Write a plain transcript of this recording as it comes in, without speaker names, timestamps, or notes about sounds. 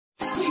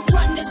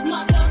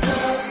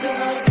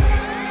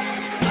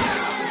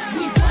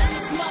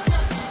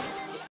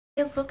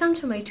guys, welcome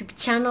to my YouTube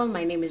channel.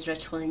 My name is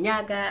Rachel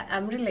Nyaga.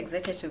 I'm really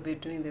excited to be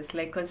doing this,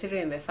 like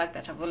considering the fact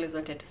that I've always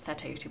wanted to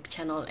start a YouTube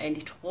channel and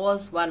it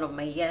was one of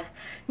my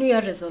New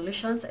Year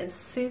resolutions. And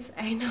since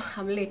I know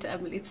I'm late,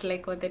 it's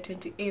like on the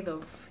 28th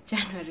of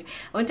January.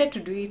 I wanted to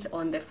do it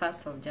on the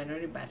 1st of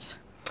January, but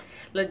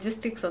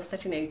logistics of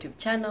starting a YouTube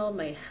channel,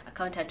 my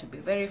account had to be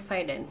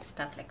verified and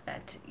stuff like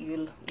that. If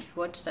you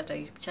want to start a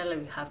YouTube channel,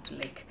 you have to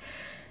like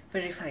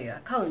verify your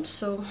account.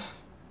 So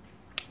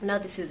now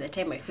this is the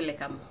time I feel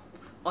like I'm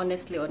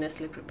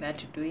honestly prepared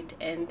to do it,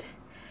 and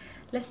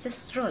let's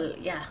just roll.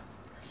 Yeah,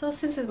 so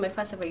since it's my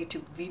first ever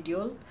YouTube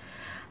video,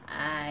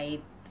 I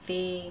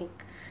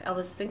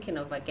was thinking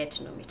of a get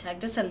to know me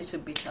tag, just a little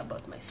bit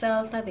about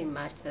myself, nothing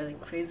much, nothing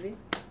crazy.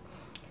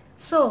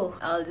 So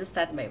I'll just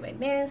start by my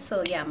name.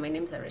 So yeah, my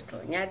name is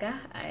Rachel Nyaga.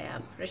 I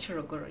am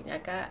Rachel Ogoro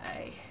Nyaga.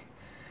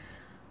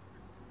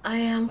 I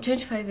am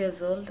 25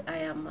 years old. I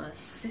am a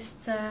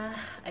sister.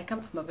 I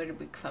come from a very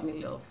big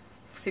family of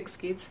 6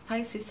 kids,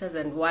 5 sisters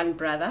and 1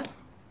 brother.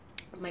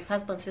 My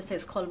firstborn sister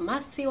is called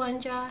Mercy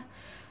Wanja.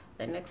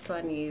 The next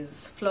one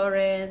is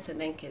Florence, and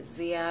then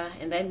Kezia,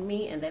 and then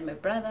me, and then my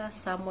brother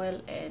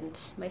Samuel, and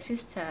my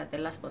sister, the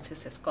last born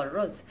sister, is called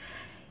Rose.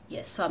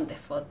 Yes, so I'm the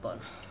 4th born.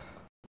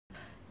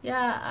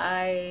 Yeah,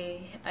 I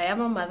am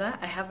a mother.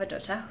 I have a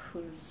daughter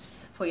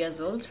who's 4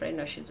 years old. Right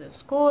now she's in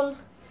school.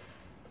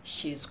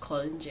 She's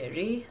called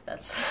Jerry.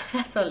 That's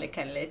all I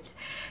can let,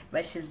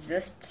 but she's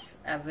just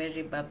a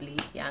very bubbly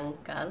young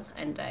girl,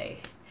 and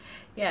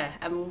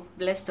I'm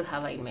blessed to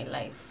have her in my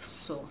life.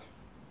 So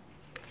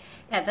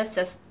yeah, that's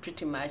just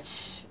pretty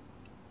much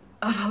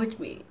about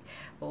me.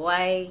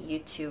 Why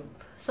YouTube?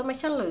 So my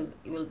channel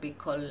will be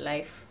called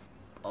Life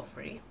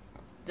Offering,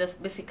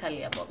 just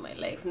basically about my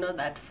life, not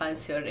that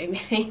fancy or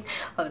anything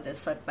of the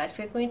sort, but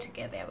we're going to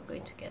get there.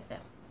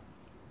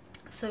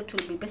 So it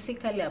will be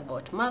basically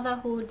about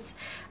motherhood.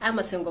 I'm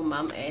a single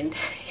mom, and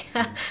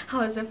yeah,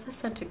 I was the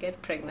first one to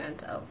get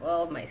pregnant of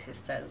all my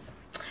sisters.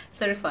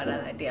 Sorry for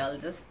another day.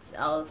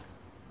 I'll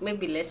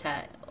maybe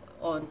later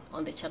on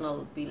the channel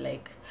will be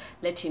like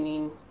letting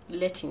you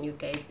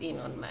guys in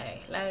on my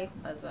life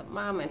as a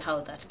mom and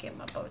how that came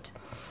about.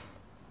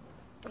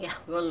 Yeah,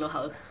 we all know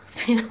how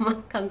being a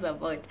mom comes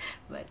about,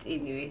 but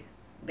anyway,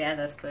 the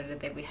other story,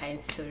 the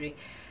behind story.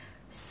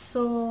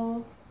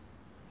 So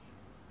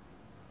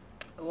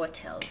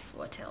what else?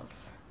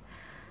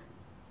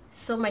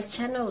 So my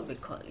channel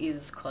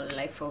is called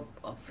Life of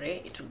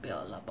Ray. It will be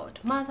all about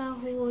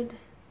motherhood,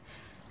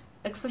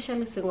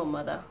 especially single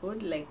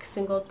motherhood, like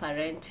single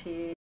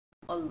parenting,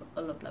 all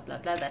of blah blah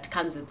blah that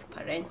comes with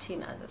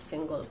parenting as a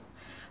single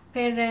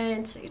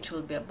parent. It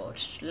will be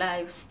about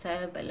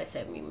lifestyle, but let's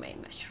say my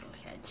natural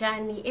hair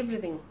journey,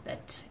 everything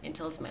that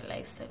entails my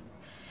lifestyle,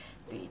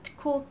 be it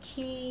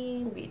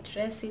cooking, be it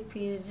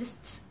recipes,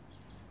 just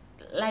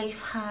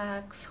life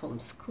hacks,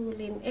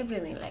 homeschooling,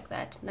 everything like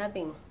that.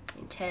 Nothing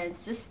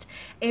intense, just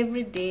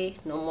everyday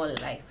normal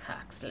life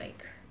hacks,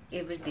 like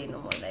everyday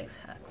normal life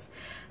hacks.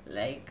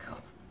 Like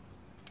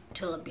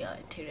it will be our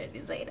interior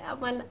design.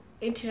 I'm an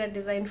interior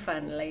design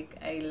fan. Like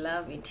I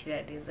love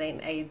interior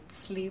design. I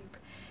sleep,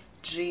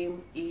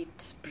 dream,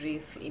 eat,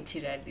 breathe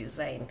interior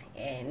design.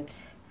 And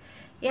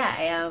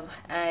yeah,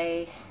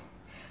 I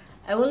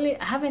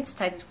haven't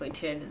studied for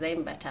interior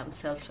design, but I'm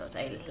self-taught.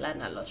 I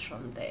learn a lot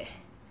from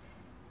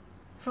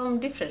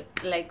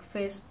different, like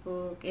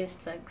Facebook,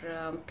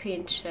 Instagram,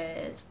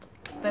 Pinterest,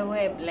 the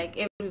web. Like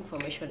every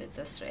information is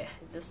just rare.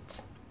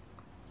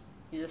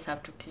 You just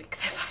have to click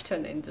the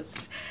button and just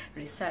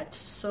research.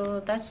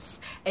 So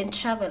and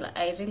travel.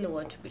 I really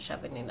want to be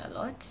traveling a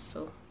lot.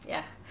 So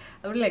yeah,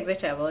 I'm really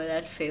excited about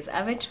that phase. I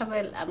haven't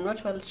traveled. I'm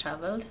not well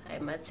traveled, I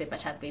must say,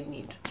 but I've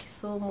been to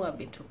Kisumu, I've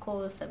been to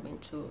Coast, I've been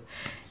to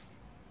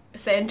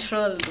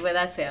Central, where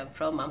that's where I'm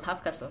from. I'm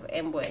half caste of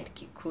Embu and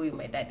Kikuyu.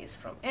 My dad is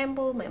from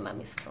Embu, my mom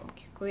is from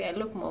Kikuyu. I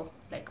look more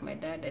like my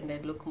dad, and I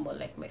look more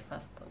like my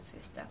firstborn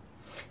sister.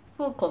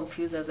 People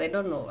confuse us. I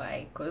don't know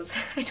why, because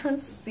I don't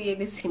see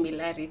any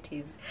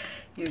similarities.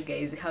 You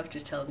guys, you have to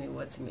tell me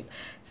what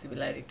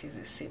similarities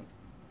you see.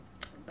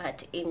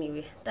 But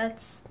anyway,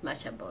 that's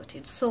much about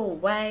it. So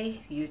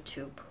why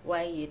YouTube?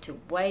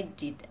 Why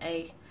did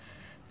I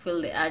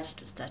feel the urge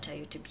to start a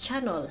YouTube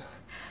channel?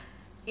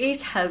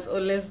 It has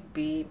always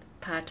been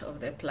part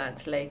of the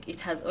plans. Like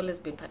it has always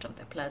been part of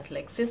the plans.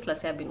 Like since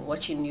last year, I've been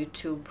watching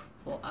YouTube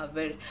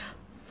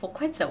for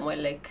quite some while.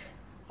 Like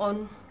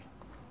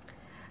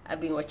I've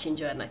been watching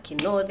Joanna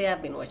Kinode,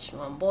 I've been watching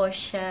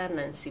Wambosha,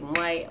 Nancy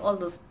Mwai, all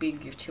those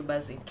big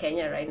YouTubers in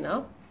Kenya right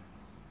now.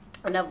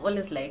 And I've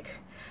always like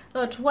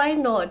thought, why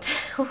not?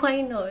 Why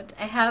not?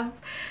 I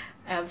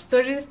have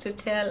stories to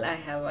tell. I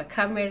have a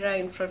camera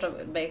in front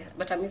of me,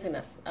 but I'm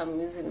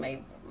using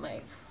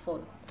my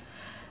phone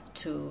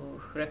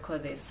to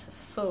record this.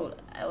 So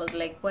I was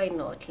like, why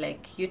not?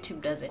 Like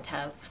YouTube doesn't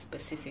have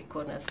specific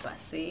owners per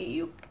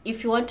se.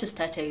 If you want to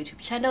start a YouTube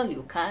channel,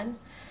 you can.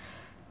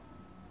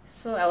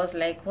 So I was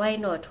like, why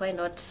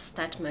not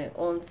start my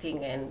own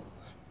thing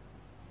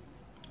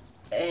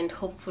and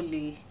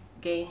hopefully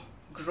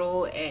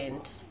grow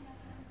and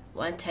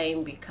one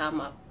time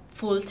become a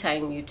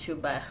full-time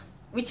YouTuber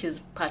which is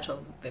part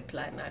of the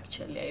plan.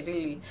 Actually, I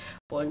really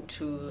want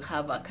to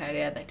have a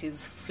career that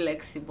is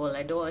flexible.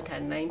 I don't want a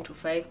 9 to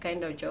 5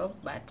 kind of job,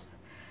 but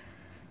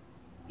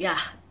yeah,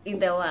 in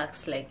the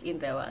works, like in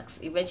the works.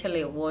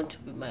 Eventually I want to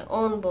be my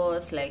own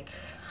boss, like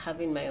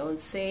having my own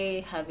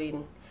say,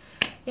 having,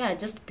 yeah,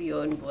 just be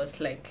your own boss.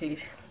 Like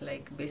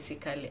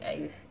basically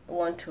I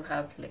want to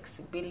have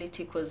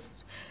flexibility, because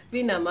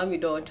being a mom, you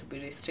don't want to be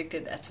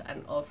restricted at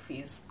an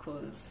office,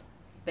 because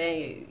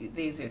then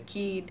there's your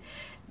kid,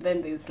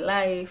 then there's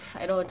life.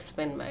 I don't want to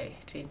spend my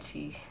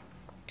 20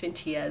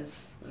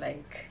 years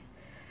like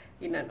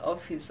in an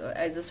office, or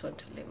I just want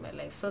to live my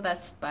life. So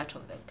that's part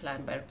of the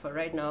plan, but for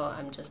right now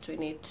I'm just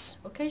doing it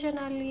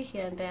occasionally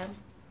here and there.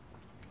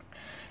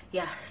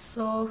 Yeah,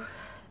 so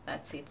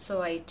that's it.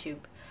 So YouTube,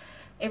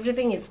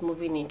 everything is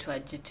moving into a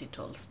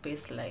digital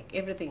space. Like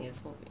everything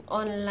is moving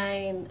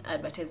online.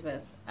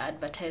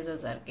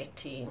 Advertisers are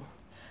getting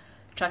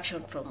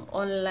traction from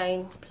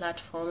online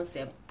platforms.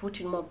 They're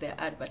putting more of their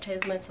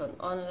advertisements on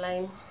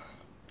online,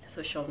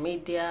 social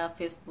media,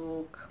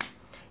 Facebook,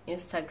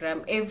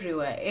 Instagram,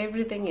 everywhere.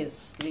 Everything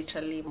is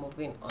literally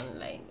moving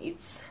online.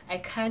 I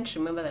can't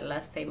remember the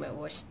last time I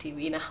watched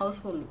TV in a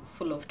household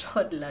full of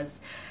toddlers.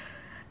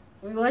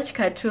 We watch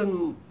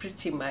cartoon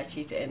pretty much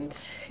and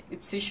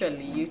it's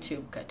usually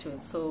YouTube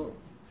cartoons. So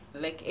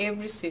like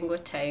every single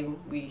time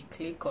we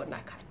click on a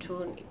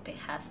cartoon, there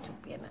has to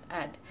be an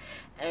ad,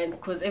 and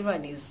because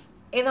everyone is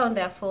either on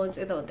their phones,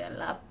 either on their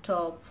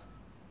laptop,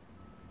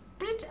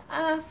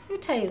 a few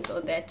times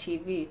on their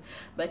TV.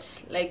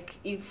 But like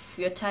if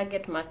your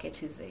target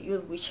market is a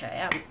youth, which I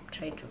am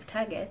trying to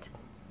target,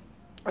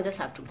 I just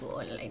have to go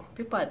online.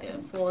 People are their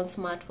phones,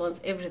 smartphones,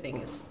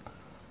 everything is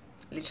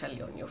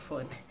literally on your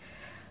phone.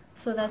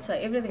 So that's why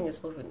everything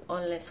is moving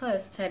online. So I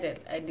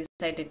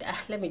decided,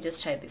 let me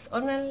just try this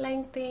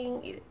online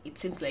thing. It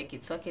seems like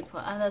it's working for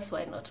others,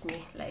 why not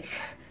me? Like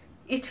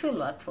it will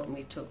work for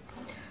me too.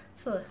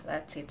 So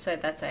that's it. So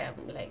that's why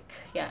I'm like,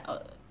 yeah,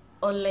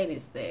 online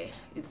is the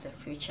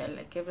future.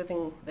 Like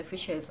everything, the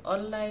future is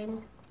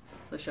online.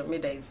 Social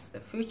media is the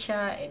future,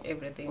 and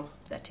everything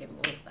that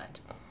involves that.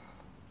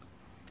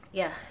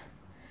 Yeah.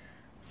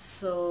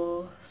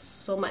 So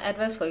my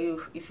advice for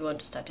you, if you want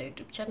to start a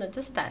YouTube channel,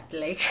 just start.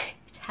 Like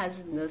it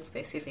has no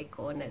specific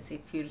owners.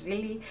 If you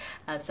really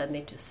have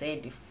something to say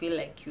and you feel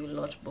like you will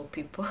not bore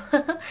people,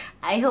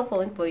 I hope I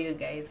won't bore you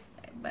guys,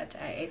 but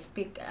I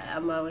speak,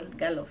 I'm a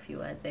girl of few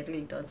words. I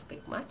really don't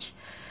speak much.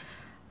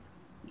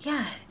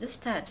 Yeah, just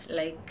start.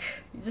 Like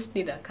you just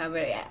need a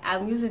camera.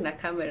 I'm using a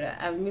camera,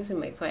 I'm using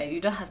my phone.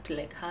 You don't have to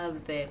like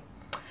have the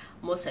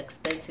most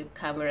expensive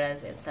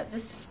cameras and stuff.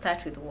 Just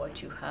start with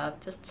what you have.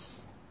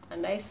 Just a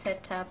nice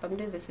setup. I'm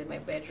doing this in my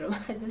bedroom.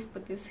 I just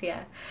put this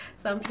here,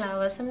 some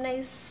flowers, some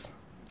nice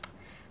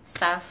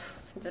stuff,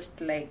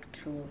 just like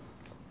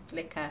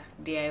a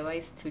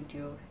DIY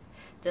studio,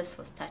 just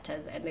for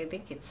starters. And I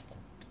think it's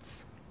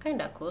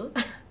kind of cool.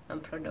 I'm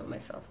proud of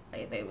myself,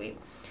 by the way.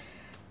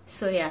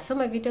 So yeah, so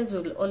my videos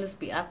will always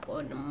be up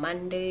on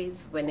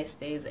Mondays,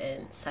 Wednesdays,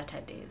 and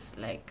Saturdays.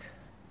 Like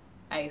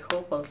I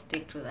hope I'll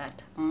stick to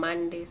that.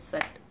 Monday,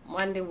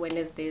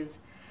 Wednesdays,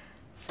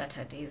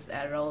 Saturdays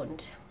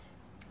around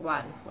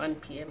 1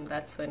 p.m.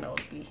 That's when I'll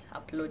be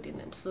uploading,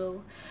 and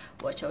so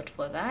watch out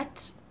for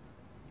that.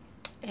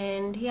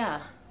 And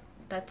yeah,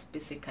 that's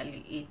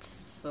basically it.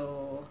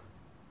 So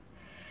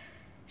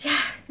yeah,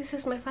 this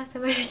is my first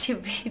ever YouTube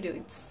video.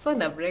 It's so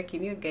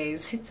nerve-wracking, you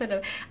guys. It's sort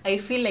of, I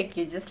feel like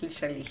you're just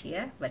literally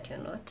here, but you're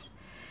not.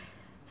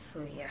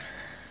 So yeah,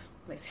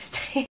 my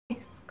sister is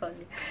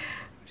calling.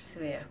 So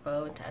yeah, I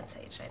won't answer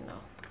it right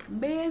now.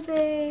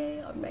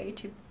 Busy on my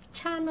YouTube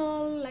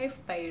channel, Life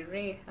by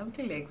Ray. I'm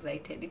really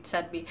excited. It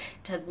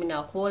has been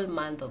a whole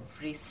month of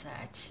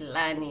research,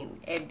 learning,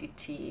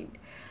 editing,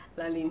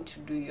 learning to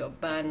do your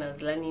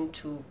banners, learning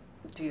to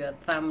do your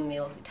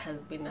thumbnails. It has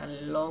been a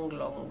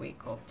long week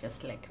of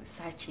just like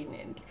researching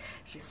and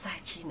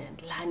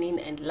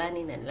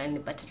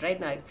learning. But right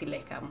now I feel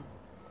like I'm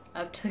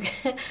up to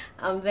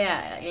I'm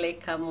there,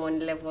 like I'm on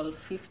level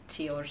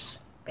 50 or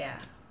there,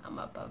 I'm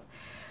above.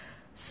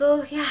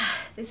 So yeah,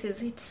 this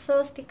is it.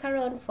 So stick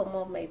around for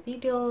more of my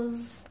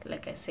videos.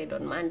 Like I said,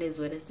 on Mondays,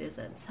 Wednesdays,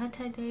 and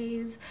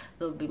Saturdays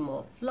there'll be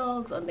more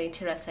vlogs. On the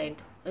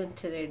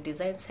interior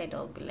design side,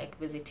 I'll be like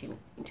visiting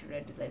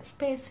interior design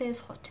spaces,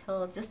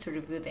 hotels, just to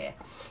review their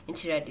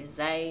interior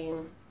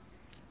design,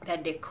 their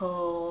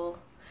decor.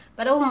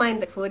 But I won't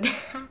mind the food.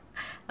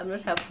 I'm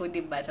not a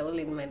foodie, but I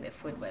won't mind the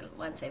food. Well,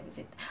 once I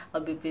visit,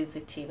 I'll be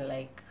visiting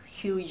like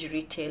huge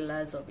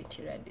retailers of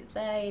interior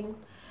design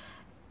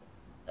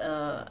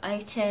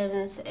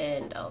items,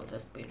 and I'll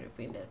just be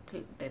reviewing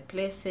the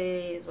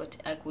places, what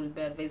I could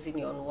be advising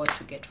you on what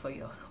to get for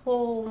your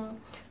home,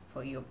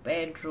 for your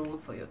bedroom,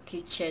 for your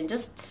kitchen.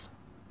 Just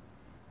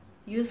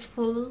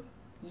useful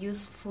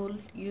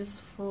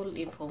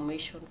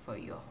information for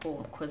your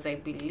home, because I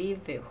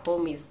believe the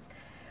home is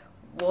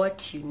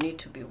what you need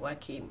to be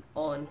working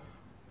on.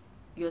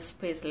 Your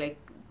space, like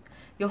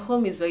your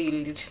home is where you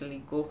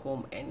literally go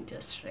home and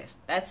just rest.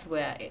 That's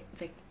where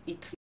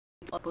it's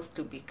supposed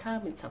to be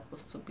calm, it's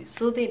supposed to be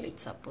soothing,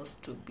 it's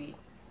supposed to be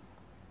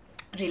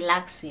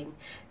relaxing.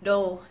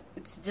 No,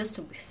 it's just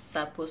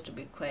supposed to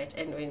be quiet.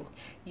 And when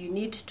you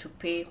need to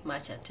pay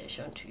much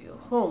attention to your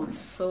homes,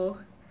 so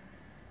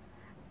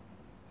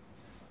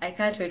I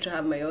can't wait to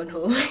have my own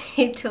home.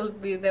 It will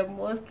be the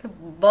most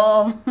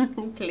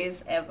bomb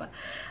place ever.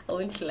 I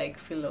won't feel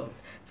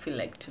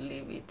like to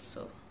leave it.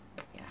 So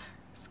yeah,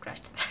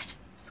 scratch that.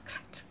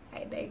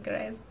 I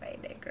digress.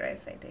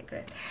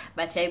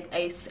 But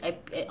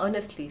I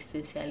honestly,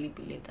 sincerely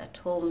believe that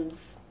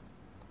homes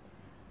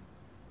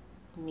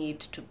need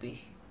to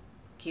be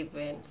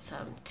given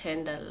some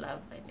tender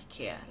love and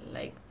care.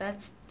 Like,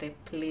 that's the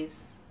place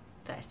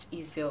that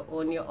is your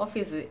own. Your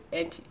office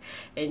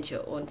and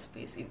your own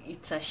space.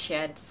 It's a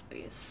shared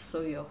space.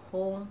 So your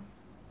home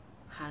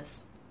has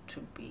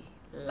to be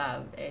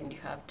loved, and you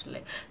have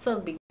to so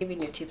I'll be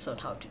giving you tips on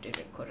how to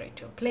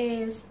decorate your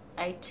place,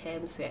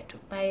 items, where to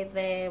buy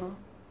them,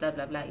 blah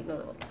blah blah, you know,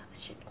 all that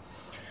shit.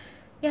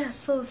 Yeah,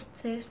 so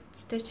stay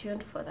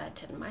tuned for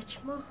that and much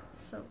more.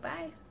 So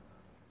bye,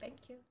 thank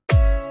you.